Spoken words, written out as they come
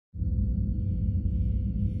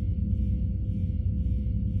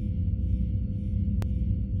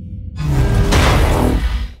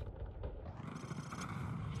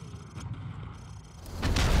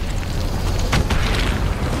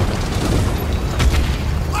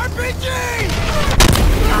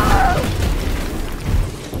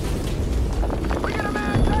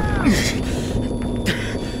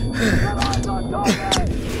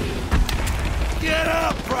Get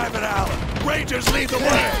up, Private Allen! Rangers lead the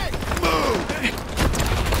way! Move!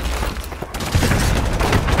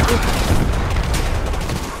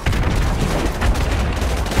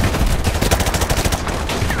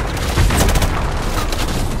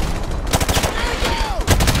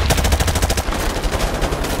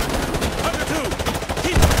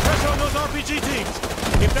 RPG teams.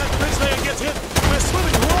 If that bridge layer gets hit, we're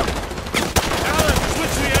swimming to up. Allen,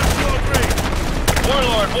 switch to the M203.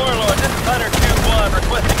 Warlord, this is Hunter 2-1,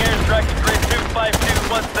 requesting airstrike to grid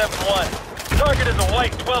 252171. Target is a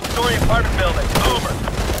white 12-story apartment building. Over.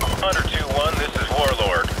 Hunter 2-1, this is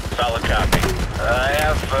Warlord. Solid copy. I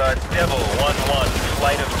have Devil 1-1,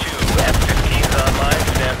 flight of 2 F-15s online.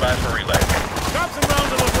 Stand by for relay. Drop some rounds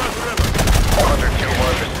and we'll cross the river. Hunter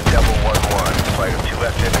 2-1, this is Devil 1-1, flight of 2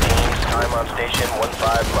 F-15s, time on station 15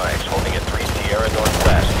 mics, holding at 3 Sierra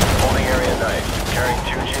Northwest, holding area knife, carrying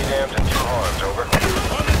 2 J-dams and 2 horns, over.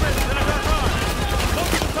 On the bridge, then I got on.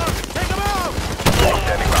 Look at the target, take them out!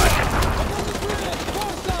 Standing by.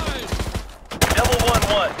 Devil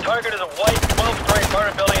 1-1, target is a white 12-story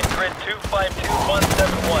apartment building in grid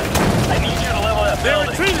 252171. I need you to level that They're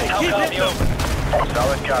building. retreating, How keep copy hitting over?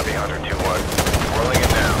 Solid copy, Hunter 2-1. Rolling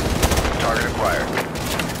it now. Target acquired.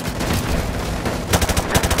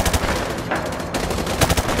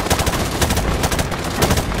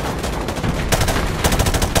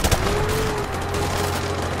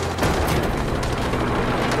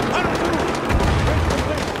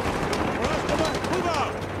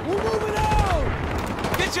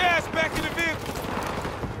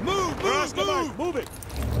 Move it!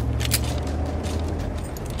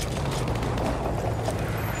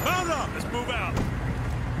 Mount up! Let's move out!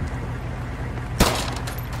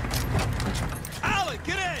 Allen,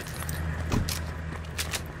 get in!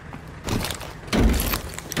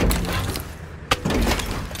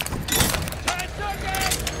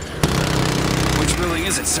 Which building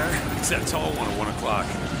is it, sir? It's that tall one at 1 o'clock.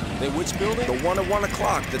 Hey, which building? The one at 1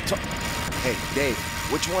 o'clock. Hey, Dave,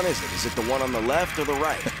 which one is it? Is it the one on the left or the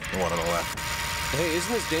right? The one on the left. Hey,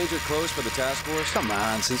 isn't this danger close for the task force? Come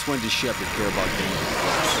on, since when does Shepard care about danger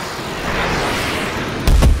close?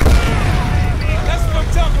 That's what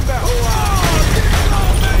I'm talking about! Whoa! Get it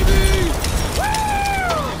on, baby!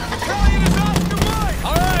 Woo! Italian is Oscar Mike!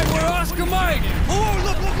 All right, we're Oscar Mike! Oh,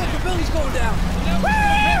 look, the building's going down!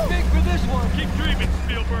 Woo! Big for this one! Keep dreaming,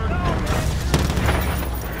 Spielberg!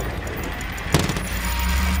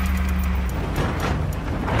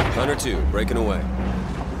 Hunter 2, breaking away.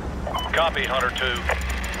 Copy, Hunter 2.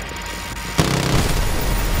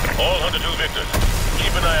 All Hunter 2 victors,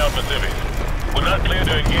 keep an eye out for civvies. We're not clear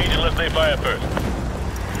to engage unless they fire first.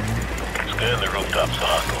 Scan the rooftops for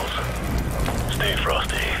hostiles. Stay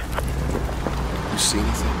frosty. You see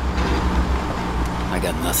anything? I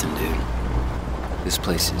got nothing, dude. This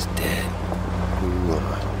place is dead.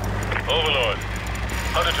 Overlord,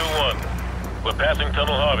 Hunter 2-1. We're passing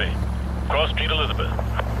Tunnel Harvey. Cross Street Elizabeth.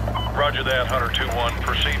 Roger that, Hunter 2-1.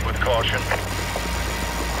 Proceed with caution.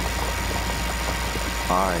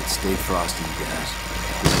 All right, stay frosty, you guys.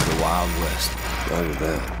 This is the Wild West. Roger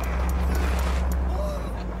that.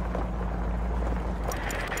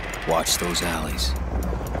 Watch those alleys.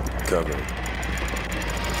 Cover it.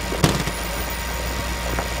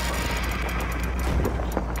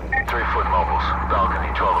 Three-foot mobiles.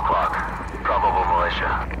 Balcony, 12 o'clock. Probable militia.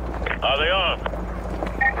 Are they armed?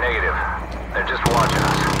 Negative. They're just watching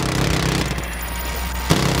us.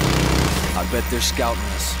 I bet they're scouting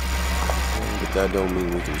us. But that don't mean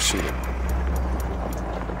we can shoot them.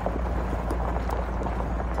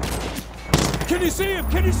 Can you see him?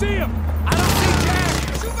 Can you see him? I don't see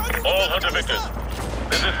Jack! All Hunter victors.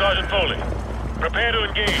 This is Sergeant Foley. Prepare to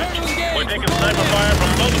engage. engage. We're taking sniper fire from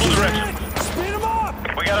multiple directions. Speed him up!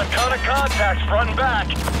 We got a ton of contacts front and back.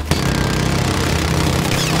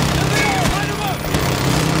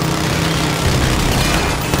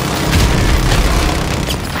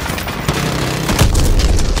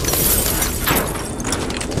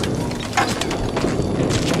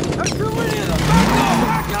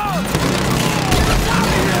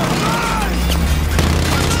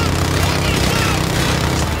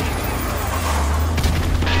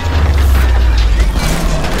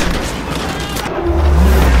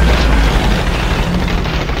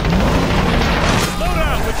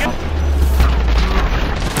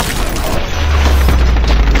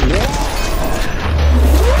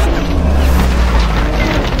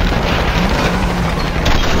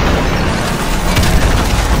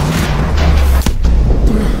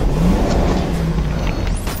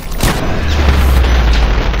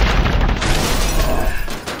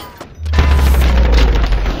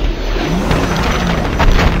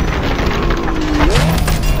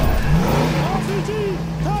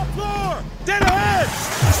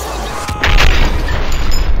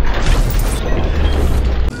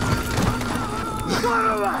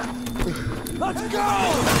 Let's go!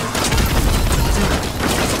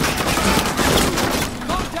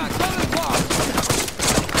 Contact 7 o'clock!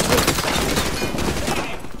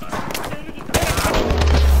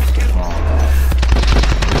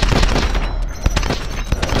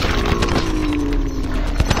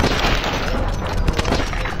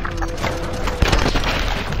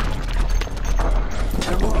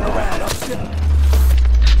 They're moving around upstairs.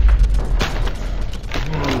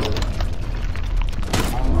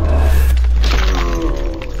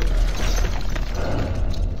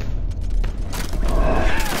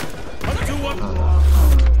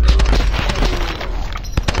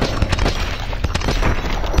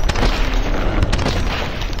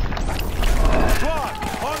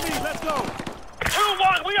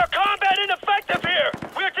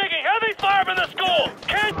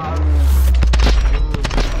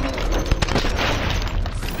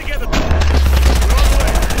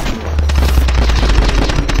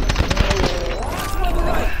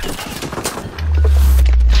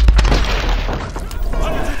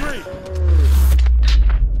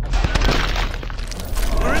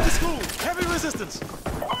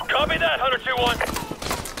 Copy that, Hunter 2-1.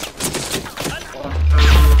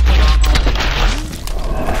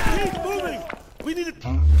 Keep moving! We need to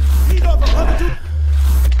heat up 102.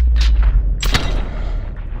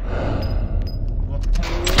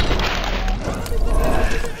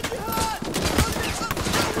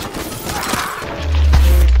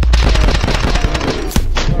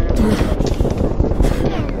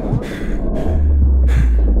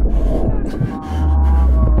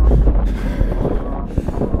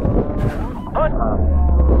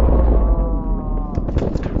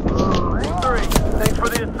 Thanks for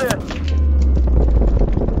the assist.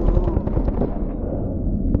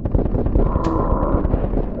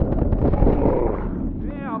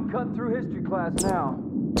 Yeah, I'm cutting through history class now.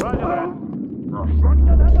 Roger that.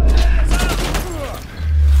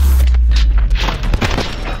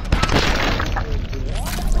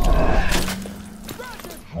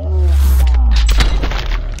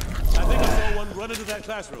 I think I saw one run into that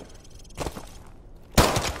classroom.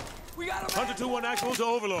 We got him! Hunter 2-1 actual to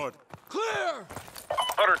Overlord. Clear!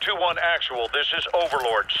 Hunter 2-1 actual, this is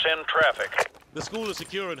Overlord. Send traffic. The school is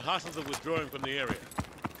secure and hostiles are withdrawing from the area.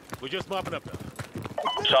 We're just mopping up now.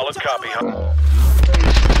 Solid copy, Hunter.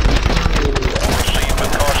 Proceed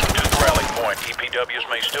with caution to the rally point. EPWs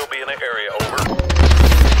may still be in the area, over.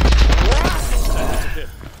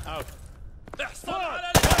 Out.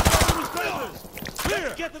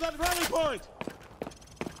 Clear! Get to that rally point!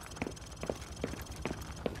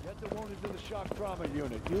 Get the wounded to the shock trauma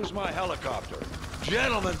unit. Use my helicopter.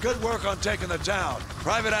 Gentlemen, good work on taking the town.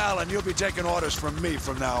 Private Allen, you'll be taking orders from me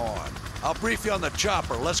from now on. I'll brief you on the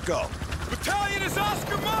chopper. Let's go. Battalion is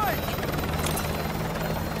Oscar Mike!